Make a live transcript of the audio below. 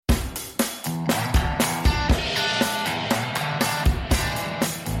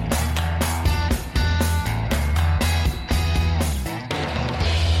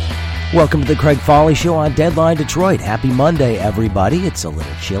Welcome to the Craig Foley Show on Deadline Detroit. Happy Monday, everybody. It's a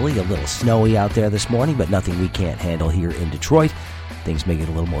little chilly, a little snowy out there this morning, but nothing we can't handle here in Detroit. Things may get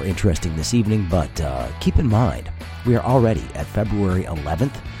a little more interesting this evening, but keep in mind, we are already at February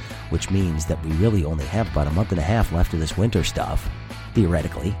 11th, which means that we really only have about a month and a half left of this winter stuff,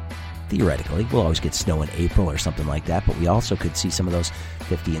 theoretically. We'll always get snow in April or something like that, but we also could see some of those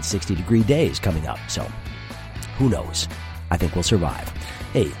 50 and 60-degree days coming up, so who knows? I think we'll survive.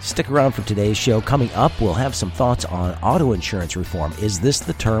 Hey, stick around for today's show. Coming up, we'll have some thoughts on auto insurance reform. Is this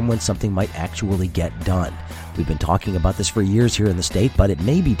the term when something might actually get done? We've been talking about this for years here in the state, but it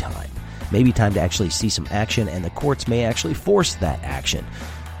may be time. Maybe time to actually see some action, and the courts may actually force that action.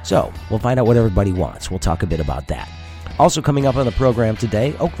 So, we'll find out what everybody wants. We'll talk a bit about that. Also coming up on the program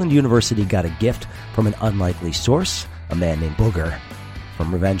today, Oakland University got a gift from an unlikely source, a man named Booger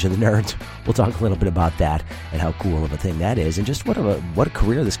from Revenge of the Nerds. We'll talk a little bit about that and how cool of a thing that is and just what a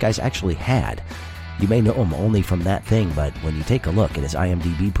career this guy's actually had. You may know him only from that thing, but when you take a look at his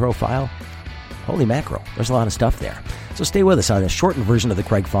IMDb profile, holy mackerel, there's a lot of stuff there. So stay with us on a shortened version of the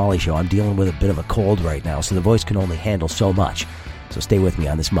Craig Foley Show. I'm dealing with a bit of a cold right now, so the voice can only handle so much. So stay with me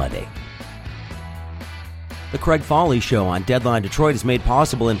on this Monday. The Craig Foley Show on Deadline Detroit is made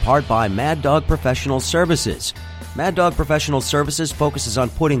possible in part by Mad Dog Professional Services. Mad Dog Professional Services focuses on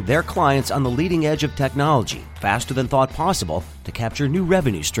putting their clients on the leading edge of technology, faster than thought possible, to capture new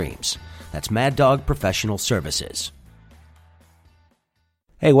revenue streams. That's Mad Dog Professional Services.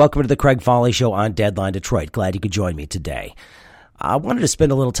 Hey, welcome to the Craig Foley Show on Deadline Detroit. Glad you could join me today. I wanted to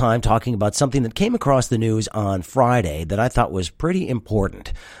spend a little time talking about something that came across the news on Friday that I thought was pretty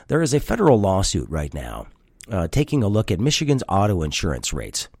important. There is a federal lawsuit right now taking a look at Michigan's auto insurance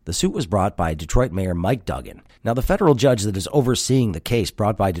rates. The suit was brought by Detroit Mayor Mike Duggan. Now, the federal judge that is overseeing the case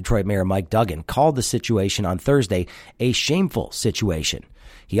brought by Detroit Mayor Mike Duggan called the situation on Thursday a shameful situation.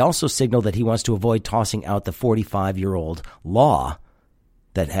 He also signaled that he wants to avoid tossing out the 45-year-old law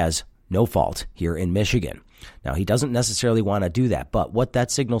that has no fault here in Michigan. Now, he doesn't necessarily want to do that, but what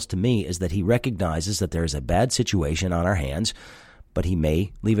that signals to me is that he recognizes that there is a bad situation on our hands, but he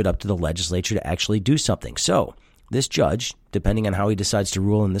may leave it up to the legislature to actually do something. So, this judge, depending on how he decides to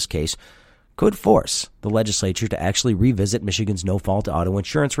rule in this case, could force the legislature to actually revisit Michigan's no-fault auto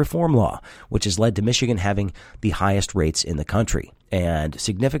insurance reform law, which has led to Michigan having the highest rates in the country and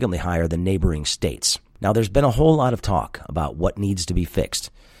significantly higher than neighboring states. Now, there's been a whole lot of talk about what needs to be fixed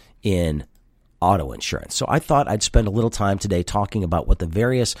in auto insurance. So I thought I'd spend a little time today talking about what the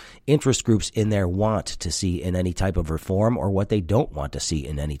various interest groups in there want to see in any type of reform or what they don't want to see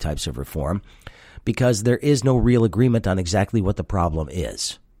in any types of reform, because there is no real agreement on exactly what the problem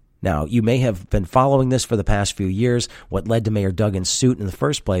is. Now, you may have been following this for the past few years. What led to Mayor Duggan's suit in the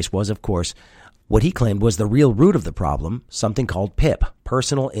first place was, of course, what he claimed was the real root of the problem, something called PIP,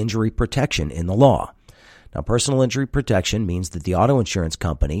 Personal Injury Protection, in the law. Now, personal injury protection means that the auto insurance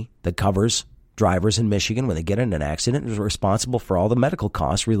company that covers drivers in Michigan when they get in an accident is responsible for all the medical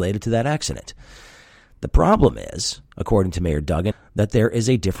costs related to that accident. The problem is, according to Mayor Duggan, that there is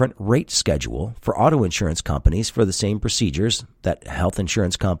a different rate schedule for auto insurance companies for the same procedures that a health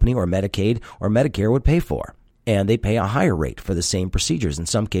insurance company or Medicaid or Medicare would pay for. And they pay a higher rate for the same procedures, in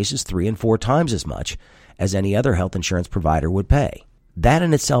some cases 3 and 4 times as much as any other health insurance provider would pay. That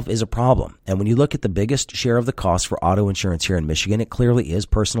in itself is a problem. And when you look at the biggest share of the cost for auto insurance here in Michigan, it clearly is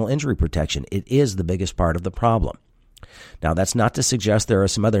personal injury protection. It is the biggest part of the problem. Now, that's not to suggest there are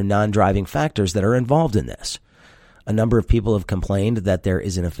some other non-driving factors that are involved in this. A number of people have complained that there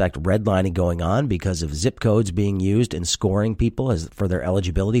is, in effect, redlining going on because of zip codes being used in scoring people for their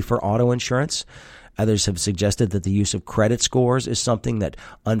eligibility for auto insurance. Others have suggested that the use of credit scores is something that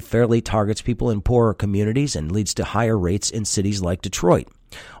unfairly targets people in poorer communities and leads to higher rates in cities like Detroit.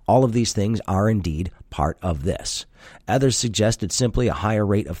 All of these things are indeed part of this. Others suggest it's simply a higher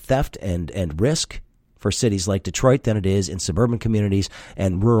rate of theft and risk for cities like Detroit than it is in suburban communities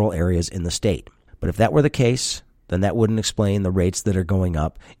and rural areas in the state. But if that were the case, then that wouldn't explain the rates that are going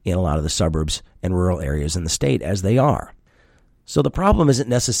up in a lot of the suburbs and rural areas in the state as they are. So the problem isn't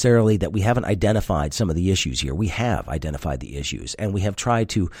necessarily that we haven't identified some of the issues here. We have identified the issues, and we have tried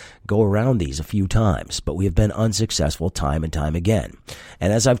to go around these a few times, but we have been unsuccessful time and time again.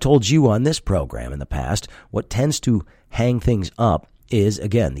 And as I've told you on this program in the past, what tends to hang things up is,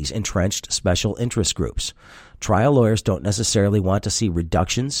 again, these entrenched special interest groups. Trial lawyers don't necessarily want to see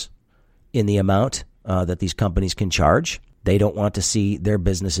reductions in the amount that these companies can charge. They don't want to see their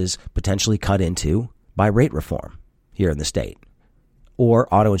businesses potentially cut into by rate reform here in the state,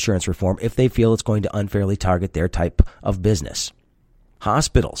 or auto insurance reform if they feel it's going to unfairly target their type of business.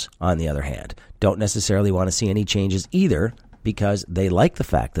 Hospitals, on the other hand, don't necessarily want to see any changes either because they like the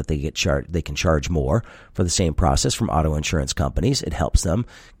fact that they can charge more for the same process from auto insurance companies. It helps them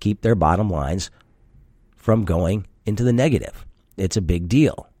keep their bottom lines from going into the negative. It's a big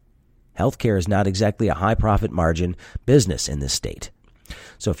deal. Healthcare is not exactly a high profit margin business in this state.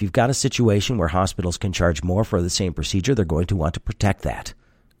 So if you've got a situation where hospitals can charge more for the same procedure, they're going to want to protect that.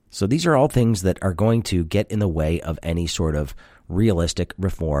 So these are all things that are going to get in the way of any sort of realistic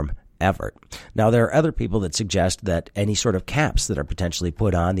reform effort. Now, there are other people that suggest that any sort of caps that are potentially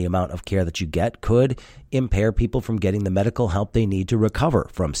put on the amount of care that you get could impair people from getting the medical help they need to recover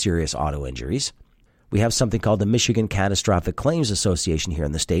from serious auto injuries. We have something called the Michigan Catastrophic Claims Association here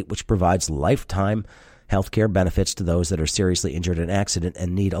in the state, which provides lifetime health care benefits to those that are seriously injured in an accident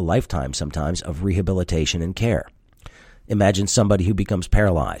and need a lifetime sometimes of rehabilitation and care. Imagine somebody who becomes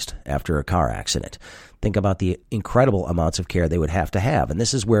paralyzed after a car accident. Think about the incredible amounts of care they would have to have. And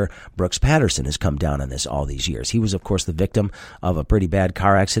this is where Brooks Patterson has come down on this all these years. He was, of course, the victim of a pretty bad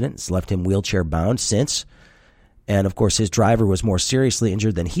car accident. It's left him wheelchair bound since. And, of course, his driver was more seriously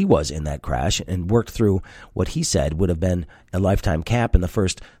injured than he was in that crash and worked through what he said would have been a lifetime cap in the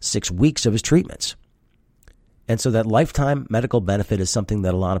first 6 weeks of his treatments. And so that lifetime medical benefit is something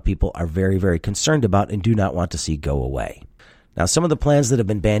that a lot of people are very, very concerned about and do not want to see go away. Now, some of the plans that have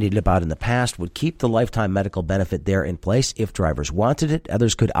been bandied about in the past would keep the lifetime medical benefit there in place if drivers wanted it.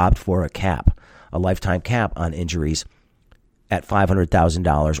 Others could opt for a lifetime cap on injuries at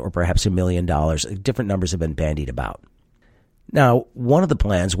 $500,000 or perhaps $1 million. Different numbers have been bandied about. Now, one of the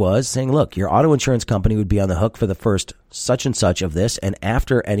plans was saying, look, your auto insurance company would be on the hook for the first such and such of this, and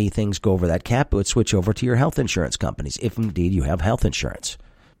after any things go over that cap, it would switch over to your health insurance companies, if indeed you have health insurance.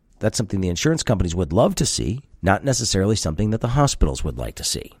 That's something the insurance companies would love to see, not necessarily something that the hospitals would like to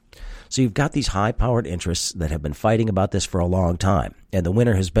see. So you've got these high-powered interests that have been fighting about this for a long time, and the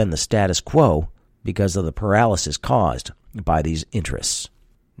winner has been the status quo because of the paralysis caused by these interests.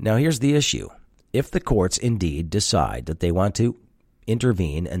 Now here's the issue. If the courts indeed decide that they want to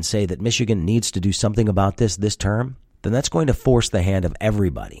intervene and say that Michigan needs to do something about this term, then that's going to force the hand of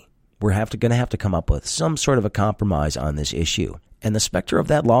everybody. We're going to have to come up with some sort of a compromise on this issue. And the specter of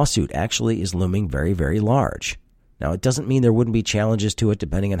that lawsuit actually is looming very, very large. Now, it doesn't mean there wouldn't be challenges to it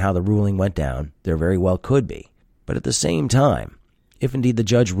depending on how the ruling went down. There very well could be. But at the same time, if indeed the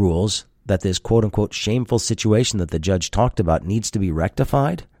judge rules that this quote-unquote shameful situation that the judge talked about needs to be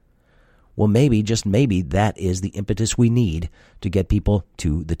rectified, well, maybe, just maybe, that is the impetus we need to get people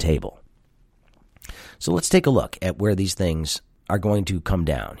to the table. So let's take a look at where these things are going to come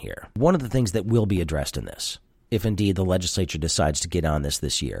down here. One of the things that will be addressed in this, if indeed the legislature decides to get on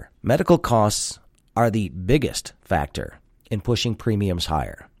this year, medical costs are the biggest factor in pushing premiums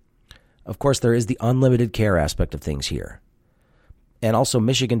higher. Of course, there is the unlimited care aspect of things here. And also,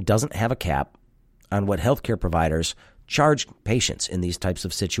 Michigan doesn't have a cap on what healthcare providers charge patients in these types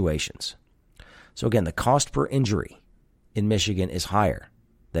of situations. So again, the cost per injury in Michigan is higher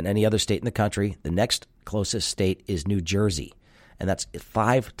than any other state in the country. The next closest state is New Jersey, and that's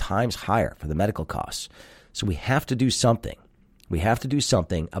 5 times higher for the medical costs. So we have to do something. We have to do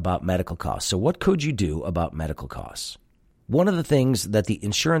something about medical costs. So what could you do about medical costs? One of the things that the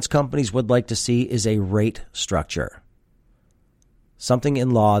insurance companies would like to see is a rate structure. Something in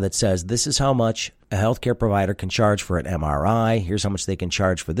law that says this is how much a healthcare provider can charge for an MRI. Here's how much they can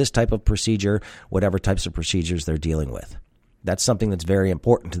charge for this type of procedure, whatever types of procedures they're dealing with. That's something that's very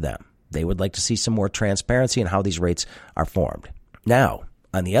important to them. They would like to see some more transparency in how these rates are formed. Now,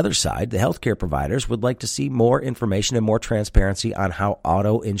 on the other side, the healthcare providers would like to see more information and more transparency on how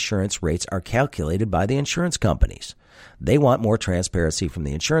auto insurance rates are calculated by the insurance companies. They want more transparency from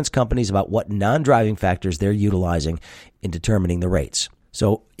the insurance companies about what non-driving factors they're utilizing in determining the rates.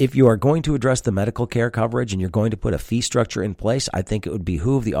 So if you are going to address the medical care coverage and you're going to put a fee structure in place, I think it would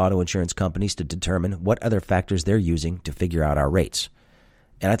behoove the auto insurance companies to determine what other factors they're using to figure out our rates.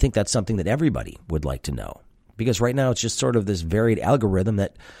 And I think that's something that everybody would like to know. Because right now it's just sort of this varied algorithm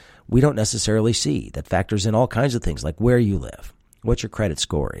that we don't necessarily see, that factors in all kinds of things like where you live, what your credit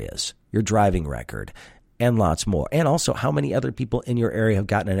score is, your driving record, and lots more. And also how many other people in your area have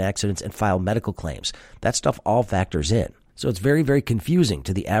gotten in accidents and filed medical claims. That stuff all factors in. So it's very, very confusing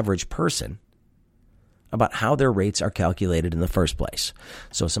to the average person about how their rates are calculated in the first place.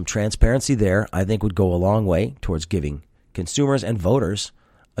 So some transparency there, I think, would go a long way towards giving consumers and voters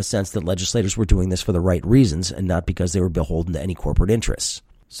a sense that legislators were doing this for the right reasons and not because they were beholden to any corporate interests.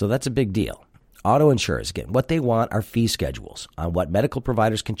 So that's a big deal. Auto insurers, again, what they want are fee schedules on what medical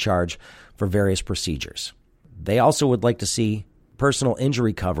providers can charge for various procedures. They also would like to see personal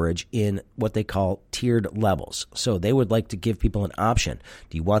injury coverage in what they call tiered levels. So they would like to give people an option.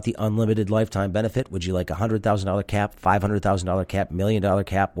 Do you want the unlimited lifetime benefit? Would you like a $100,000 cap, $500,000 cap, $1 million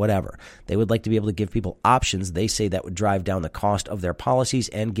cap, whatever? They would like to be able to give people options. They say that would drive down the cost of their policies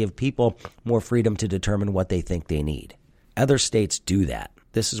and give people more freedom to determine what they think they need. Other states do that.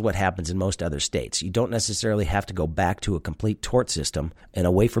 This is what happens in most other states. You don't necessarily have to go back to a complete tort system and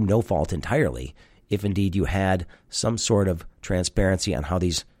away from no fault entirely if indeed you had some sort of transparency on how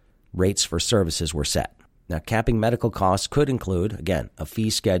these rates for services were set. Now, capping medical costs could include, again, a fee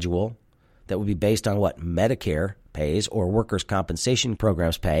schedule that would be based on what Medicare pays or workers' compensation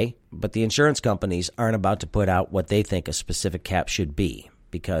programs pay, but the insurance companies aren't about to put out what they think a specific cap should be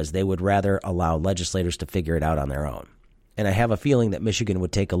because they would rather allow legislators to figure it out on their own. And I have a feeling that Michigan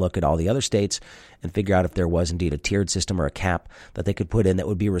would take a look at all the other states and figure out if there was indeed a tiered system or a cap that they could put in that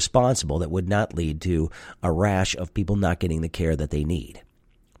would be responsible, that would not lead to a rash of people not getting the care that they need.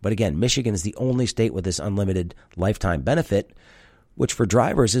 But again, Michigan is the only state with this unlimited lifetime benefit, which for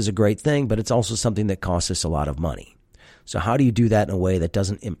drivers is a great thing, but it's also something that costs us a lot of money. So how do you do that in a way that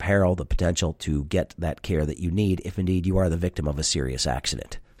doesn't imperil the potential to get that care that you need if indeed you are the victim of a serious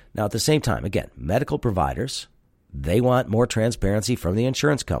accident? Now, at the same time, again, medical providers, they want more transparency from the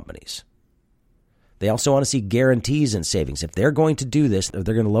insurance companies. They also want to see guarantees and savings. If they're going to do this, if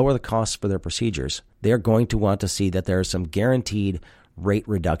they're going to lower the costs for their procedures, they're going to want to see that there are some guaranteed rate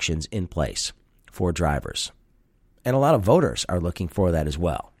reductions in place for drivers. And a lot of voters are looking for that as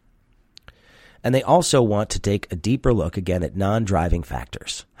well. And they also want to take a deeper look, again, at non-driving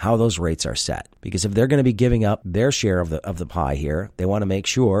factors, how those rates are set. Because if they're going to be giving up their share of the pie here, they want to make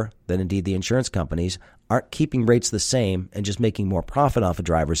sure that indeed the insurance companies aren't keeping rates the same and just making more profit off of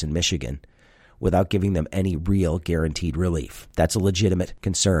drivers in Michigan without giving them any real guaranteed relief. That's a legitimate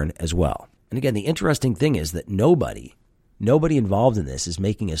concern as well. And again, the interesting thing is that nobody involved in this is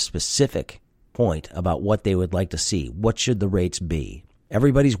making a specific point about what they would like to see. What should the rates be?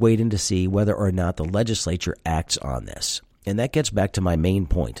 Everybody's waiting to see whether or not the legislature acts on this. And that gets back to my main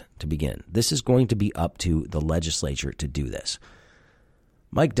point to begin. This is going to be up to the legislature to do this.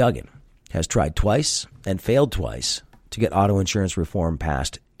 Mike Duggan has tried twice and failed twice to get auto insurance reform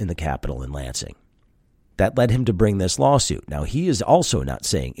passed in the Capitol in Lansing. That led him to bring this lawsuit. Now, he is also not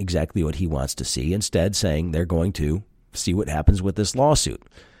saying exactly what he wants to see, instead saying they're going to see what happens with this lawsuit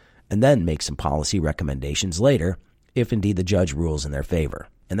and then make some policy recommendations later if indeed the judge rules in their favor.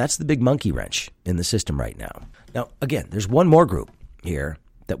 And that's the big monkey wrench in the system right now. Now, again, there's one more group here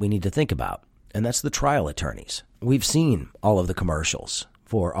that we need to think about, and that's the trial attorneys. We've seen all of the commercials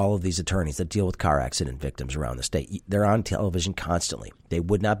for all of these attorneys that deal with car accident victims around the state. They're on television constantly. They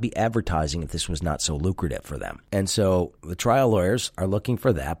would not be advertising if this was not so lucrative for them. And so the trial lawyers are looking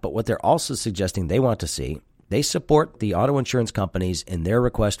for that, but what they're also suggesting they want to see, they support the auto insurance companies in their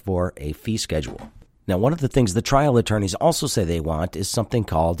request for a fee schedule. Now, one of the things the trial attorneys also say they want is something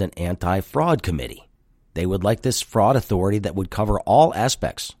called an anti-fraud committee. They would like this fraud authority that would cover all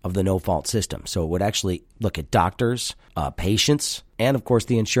aspects of the no-fault system. So it would actually look at doctors, patients, and, of course,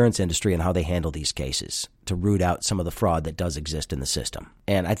 the insurance industry and how they handle these cases to root out some of the fraud that does exist in the system.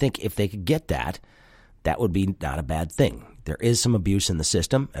 And I think if they could get that, that would be not a bad thing. There is some abuse in the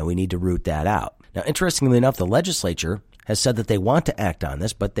system, and we need to root that out. Now, interestingly enough, the legislature has said that they want to act on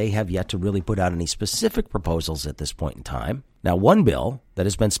this, but they have yet to really put out any specific proposals at this point in time. Now, one bill that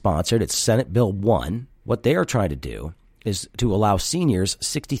has been sponsored, it's Senate Bill 1. What they are trying to do is to allow seniors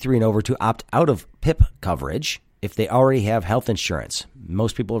 63 and over to opt out of PIP coverage if they already have health insurance.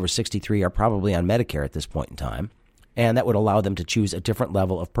 Most people over 63 are probably on Medicare at this point in time, and that would allow them to choose a different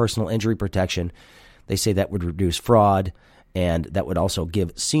level of personal injury protection. They say that would reduce fraud, and that would also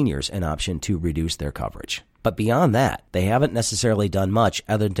give seniors an option to reduce their coverage. But beyond that, they haven't necessarily done much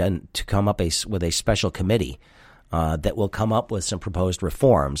other than to come up with a special committee that will come up with some proposed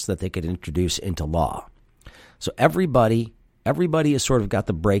reforms that they could introduce into law. So everybody has sort of got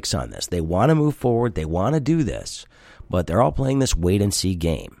the brakes on this. They want to move forward. They want to do this, but they're all playing this wait-and-see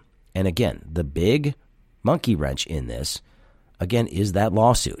game. And again, the big monkey wrench in this, again, is that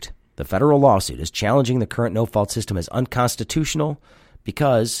lawsuit. The federal lawsuit is challenging the current no-fault system as unconstitutional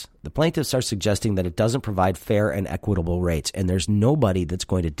because the plaintiffs are suggesting that it doesn't provide fair and equitable rates, and there's nobody that's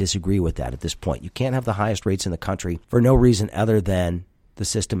going to disagree with that at this point. You can't have the highest rates in the country for no reason other than the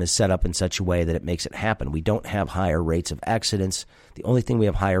system is set up in such a way that it makes it happen. We don't have higher rates of accidents. The only thing we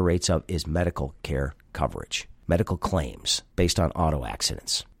have higher rates of is medical care coverage, medical claims based on auto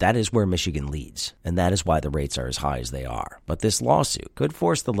accidents. That is where Michigan leads, and that is why the rates are as high as they are. But this lawsuit could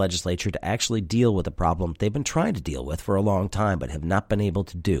force the legislature to actually deal with a problem they've been trying to deal with for a long time but have not been able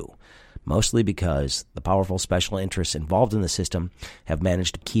to do. mostly because the powerful special interests involved in the system have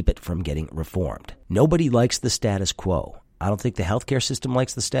managed to keep it from getting reformed. Nobody likes the status quo. I don't think the healthcare system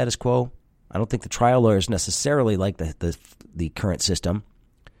likes the status quo. I don't think the trial lawyers necessarily like the current system,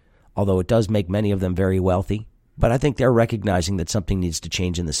 although it does make many of them very wealthy. But I think they're recognizing that something needs to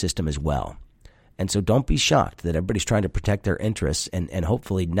change in the system as well. And so don't be shocked that everybody's trying to protect their interests and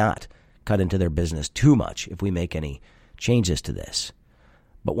hopefully not cut into their business too much if we make any changes to this.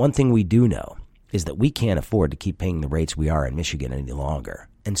 But one thing we do know is that we can't afford to keep paying the rates we are in Michigan any longer.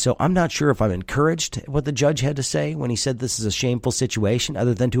 And so I'm not sure if I'm encouraged at what the judge had to say when he said this is a shameful situation,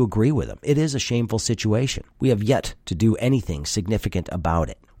 other than to agree with him. It is a shameful situation. We have yet to do anything significant about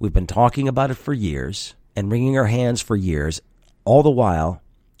it. We've been talking about it for years and wringing our hands for years. All the while,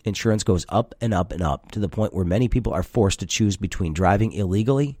 insurance goes up and up and up to the point where many people are forced to choose between driving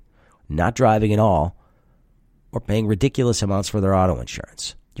illegally, not driving at all, or paying ridiculous amounts for their auto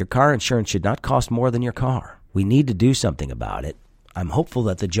insurance. Your car insurance should not cost more than your car. We need to do something about it. I'm hopeful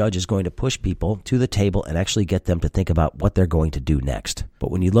that the judge is going to push people to the table and actually get them to think about what they're going to do next.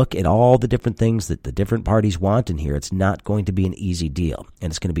 But when you look at all the different things that the different parties want in here, it's not going to be an easy deal. And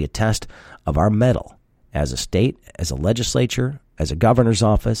it's going to be a test of our mettle as a state, as a legislature, as a governor's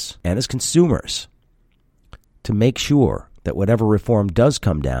office, and as consumers to make sure that whatever reform does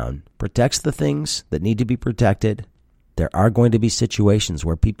come down protects the things that need to be protected. There are going to be situations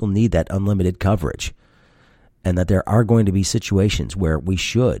where people need that unlimited coverage, and that there are going to be situations where we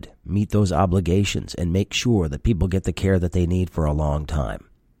should meet those obligations and make sure that people get the care that they need for a long time.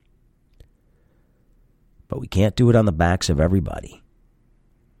 But we can't do it on the backs of everybody.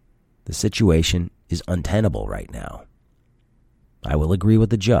 The situation is untenable right now. I will agree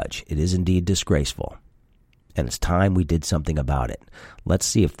with the judge. It is indeed disgraceful. And it's time we did something about it. Let's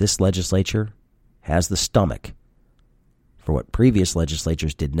see if this legislature has the stomach for what previous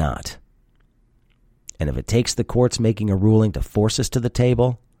legislatures did not. And if it takes the courts making a ruling to force us to the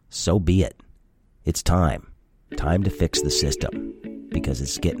table, so be it. It's time. Time to fix the system, because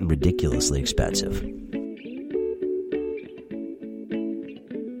it's getting ridiculously expensive.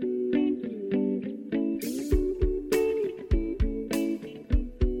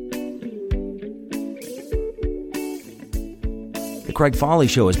 The Craig Folly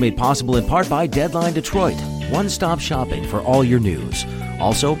Show is made possible in part by Deadline Detroit, one-stop shopping for all your news.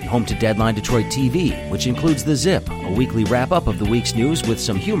 Also, home to Deadline Detroit TV, which includes The Zip, a weekly wrap-up of the week's news with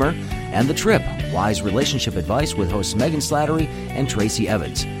some humor, and The Trip, wise relationship advice with hosts Megan Slattery and Tracy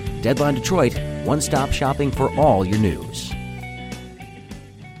Evans. Deadline Detroit, one-stop shopping for all your news.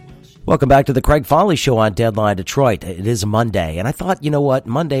 Welcome back to the Craig Folly Show on Deadline Detroit. It is Monday, and I thought, you know what,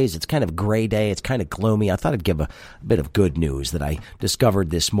 Mondays, it's kind of a gray day, it's kind of gloomy. I thought I'd give a bit of good news that I discovered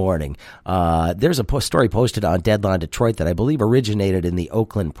this morning. There's a story posted on Deadline Detroit that I believe originated in the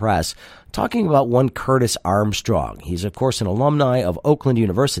Oakland Press, talking about one Curtis Armstrong. He's, of course, an alumni of Oakland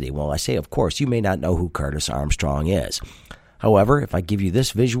University. Well, I say, of course, you may not know who Curtis Armstrong is. However, if I give you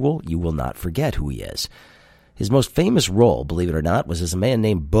this visual, you will not forget who he is. His most famous role, believe it or not, was as a man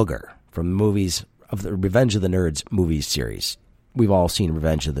named Booger from the movies of the Revenge of the Nerds movie series. We've all seen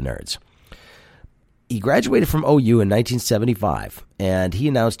Revenge of the Nerds. He graduated from OU in 1975, and he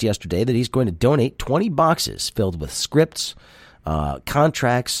announced yesterday that he's going to donate 20 boxes filled with scripts,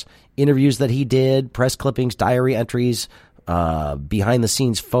 contracts, interviews that he did, press clippings, diary entries,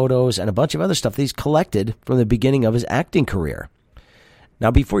 behind-the-scenes photos, and a bunch of other stuff that he's collected from the beginning of his acting career. Now,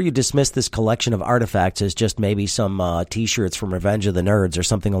 before you dismiss this collection of artifacts as just maybe some T-shirts from Revenge of the Nerds or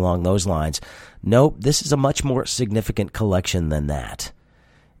something along those lines, nope, this is a much more significant collection than that.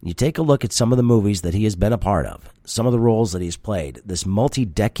 You take a look at some of the movies that he has been a part of, some of the roles that he's played, this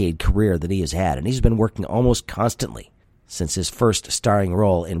multi-decade career that he has had, and he's been working almost constantly since his first starring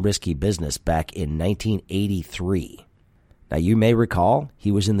role in Risky Business back in 1983. Now, you may recall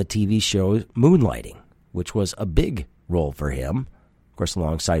he was in the TV show Moonlighting, which was a big role for him. Of course,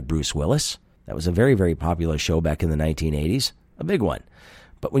 alongside Bruce Willis. That was a very, very popular show back in the 1980s. A big one.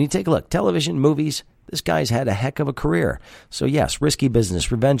 But when you take a look, television, movies, this guy's had a heck of a career. So yes, Risky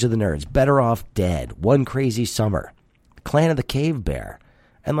Business, Revenge of the Nerds, Better Off Dead, One Crazy Summer, Clan of the Cave Bear.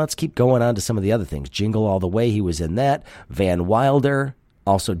 And let's keep going on to some of the other things. Jingle All the Way, he was in that. Van Wilder,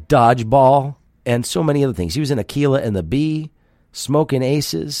 also Dodgeball, and so many other things. He was in Aquila and the Bee, Smokin'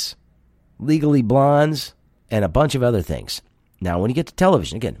 Aces, Legally Blondes, and a bunch of other things. Now, when you get to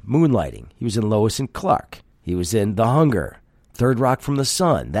television, again, Moonlighting. He was in Lois and Clark. He was in The Hunger, Third Rock from the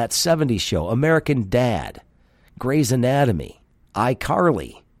Sun, That 70s Show, American Dad, Grey's Anatomy,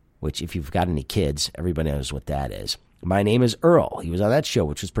 iCarly, which if you've got any kids, everybody knows what that is. My Name is Earl. He was on that show,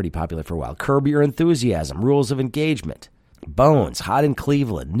 which was pretty popular for a while. Curb Your Enthusiasm, Rules of Engagement. Bones, Hot in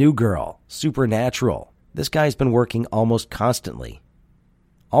Cleveland, New Girl, Supernatural. This guy's been working almost constantly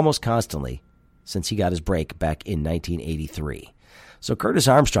since he got his break back in 1983. So Curtis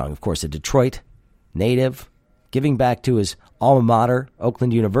Armstrong, of course, a Detroit native, giving back to his alma mater,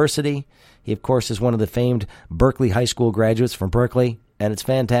 Oakland University. He, of course, is one of the famed Berkeley High School graduates from Berkeley, and it's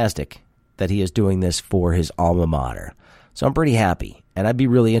fantastic that he is doing this for his alma mater. So I'm pretty happy, and I'd be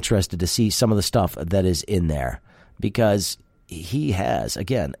really interested to see some of the stuff that is in there, because he has,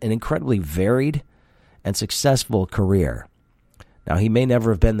 again, an incredibly varied and successful career. Now, he may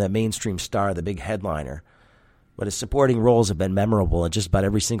never have been the mainstream star, the big headliner, but his supporting roles have been memorable in just about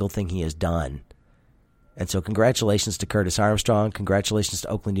every single thing he has done. And so congratulations to Curtis Armstrong. Congratulations to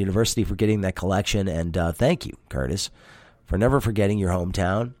Oakland University for getting that collection. And thank you, Curtis, for never forgetting your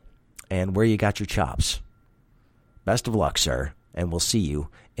hometown and where you got your chops. Best of luck, sir, and we'll see you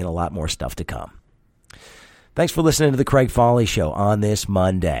in a lot more stuff to come. Thanks for listening to the Craig Foley Show on this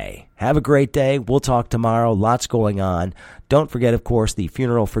Monday. Have a great day. We'll talk tomorrow. Lots going on. Don't forget, of course, the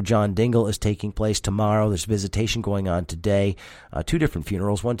funeral for John Dingell is taking place tomorrow. There's visitation going on today. 2 different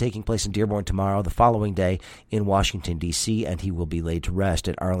funerals, one taking place in Dearborn tomorrow, the following day in Washington, D.C., and he will be laid to rest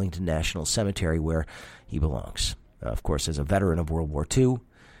at Arlington National Cemetery, where he belongs. Of course, as a veteran of World War II,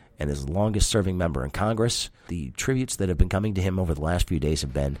 and as the longest-serving member in Congress, the tributes that have been coming to him over the last few days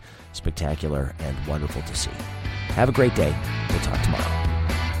have been spectacular and wonderful to see. Have a great day. We'll talk tomorrow.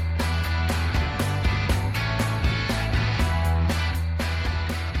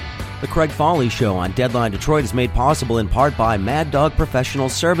 The Craig Foley Show on Deadline Detroit is made possible in part by Mad Dog Professional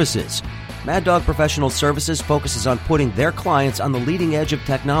Services. Mad Dog Professional Services focuses on putting their clients on the leading edge of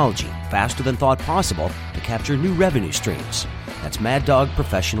technology, faster than thought possible, to capture new revenue streams. That's Mad Dog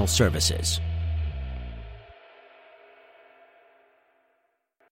Professional Services.